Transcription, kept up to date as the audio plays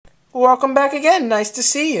Welcome back again. Nice to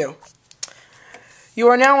see you. You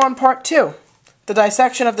are now on part 2, the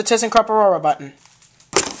dissection of the ThyssenKrupp Aurora button.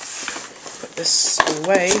 Put this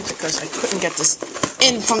away because I couldn't get this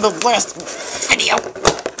in from the last video.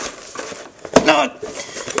 No,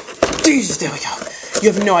 Jesus, there we go.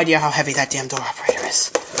 You have no idea how heavy that damn door operator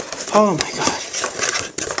is. Oh my god.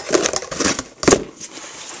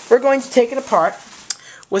 We're going to take it apart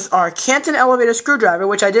with our Canton elevator screwdriver,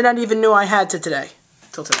 which I did not even know I had till today.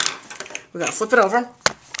 We're going to flip it over.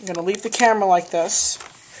 I'm going to leave the camera like this.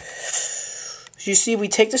 As you see, we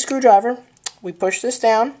take the screwdriver, we push this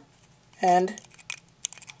down, and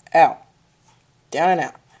out. Down and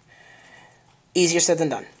out. Easier said than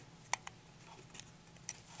done.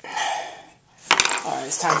 Alright,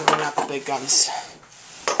 it's time to bring out the big guns.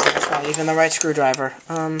 That's not even the right screwdriver.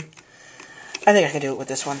 I think I can do it with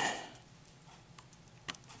this one.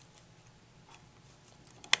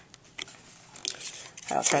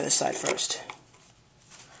 I'll try this side first.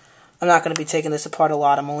 I'm not going to be taking this apart a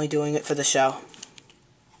lot. I'm only doing it for the show.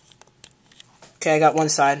 Okay, I got one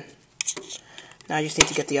side. Now I just need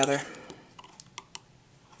to get the other.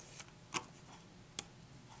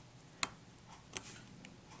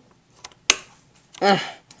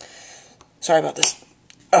 Sorry about this.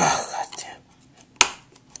 Oh, god damn.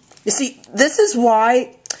 You see, this is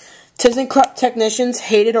why ThyssenKrupp technicians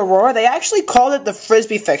hated Aurora. They actually called it the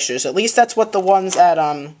Frisbee fixtures. At least that's what the ones at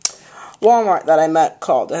Walmart that I met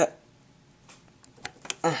called it.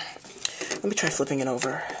 Let me try flipping it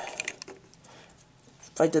over.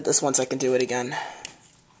 If I did this once, I can do it again.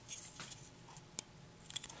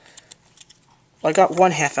 Well, I got one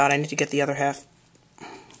half out. I need to get the other half.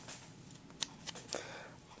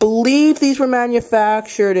 Believe these were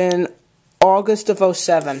manufactured in August of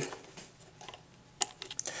 07.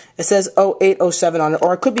 It says 08, 07 on it,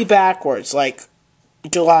 or it could be backwards, like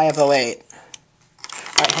July of 08.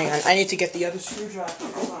 Alright, hang on. I need to get the other screwdriver.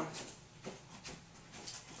 Hold on.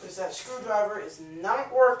 Because that screwdriver is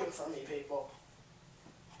not working for me, people.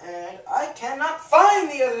 And I cannot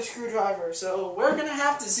find the other screwdriver, so we're going to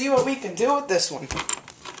have to see what we can do with this one.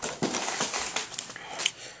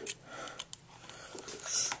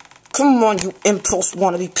 Come on, you impulse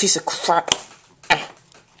wannabe piece of crap.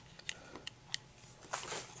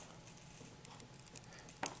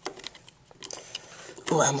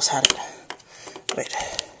 Oh, I almost had it. Wait.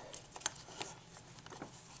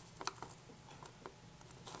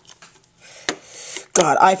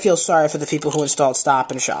 God, I feel sorry for the people who installed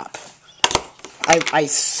Stop and Shop. I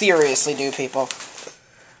seriously do, people.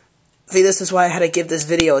 See, this is why I had to give this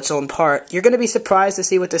video its own part. You're going to be surprised to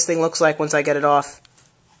see what this thing looks like once I get it off.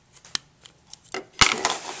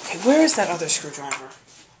 Okay, where is that other screwdriver?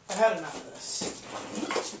 I've had enough of this.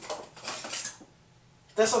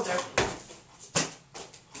 This'll do.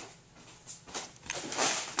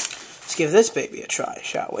 Let's give this baby a try,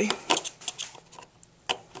 shall we?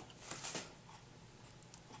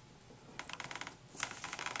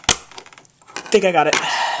 I think I got it.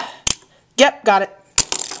 Yep, got it.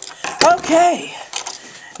 Okay.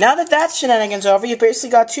 Now that that shenanigans over, you've basically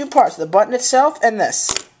got two parts, the button itself and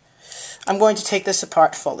this. I'm going to take this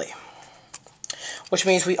apart fully. Which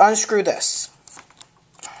means we unscrew this.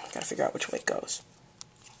 Gotta figure out which way it goes.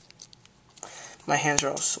 My hands are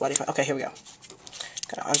all sweaty. Okay, here we go.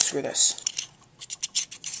 Gotta unscrew this.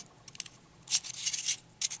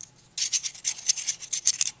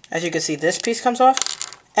 As you can see, this piece comes off,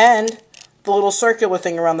 and the little circular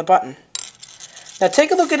thing around the button. Now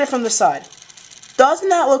take a look at it from the side. Doesn't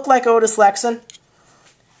that look like Otis Lexan?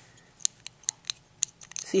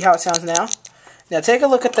 See how it sounds now? Now take a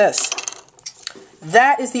look at this.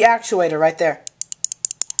 That is the actuator right there.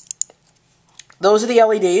 Those are the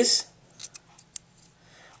LEDs,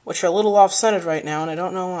 which are a little off-centered right now, and I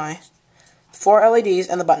don't know why. 4 LEDs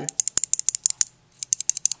and the button.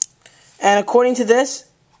 And according to this,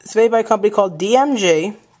 it's made by a company called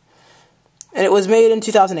DMG, and it was made in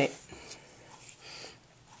 2008.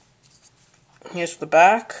 Here's the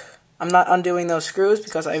back. I'm not undoing those screws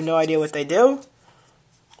because I have no idea what they do,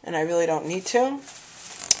 and I really don't need to.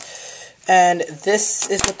 And this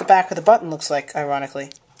is what the back of the button looks like, ironically.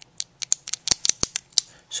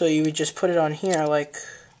 So you would just put it on here like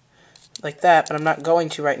that, but I'm not going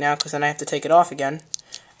to right now because then I have to take it off again.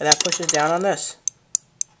 And that pushes down on this,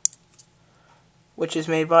 which is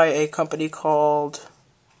made by a company called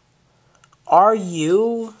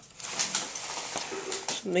RU?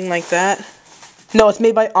 Something like that. No, it's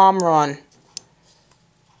made by Omron.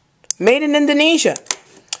 Made in Indonesia.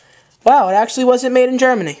 Wow, it actually wasn't made in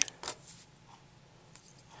Germany.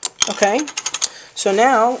 Okay, so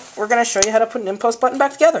now we're going to show you how to put an impulse button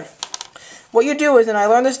back together. What you do is, and I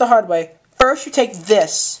learned this the hard way, first you take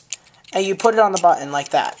this and you put it on the button like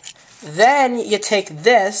that. Then you take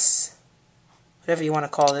this, whatever you want to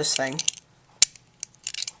call this thing,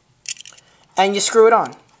 and you screw it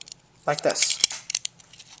on like this.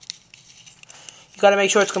 You got to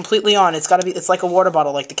make sure it's completely on. It's like a water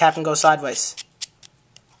bottle, like the cap can go sideways.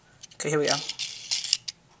 Okay, here we go.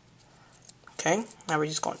 Okay, now we're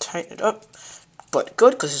just going to tighten it up. But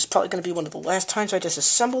good, because it's probably going to be one of the last times I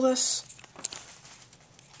disassemble this.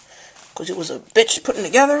 Because it was a bitch putting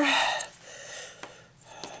together.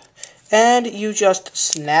 And you just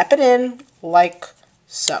snap it in like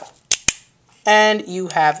so. And you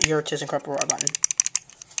have your ThyssenKrupp Aurora button.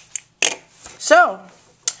 So,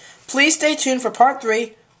 please stay tuned for part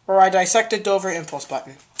 3 where I dissected Dover impulse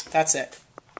button. That's it.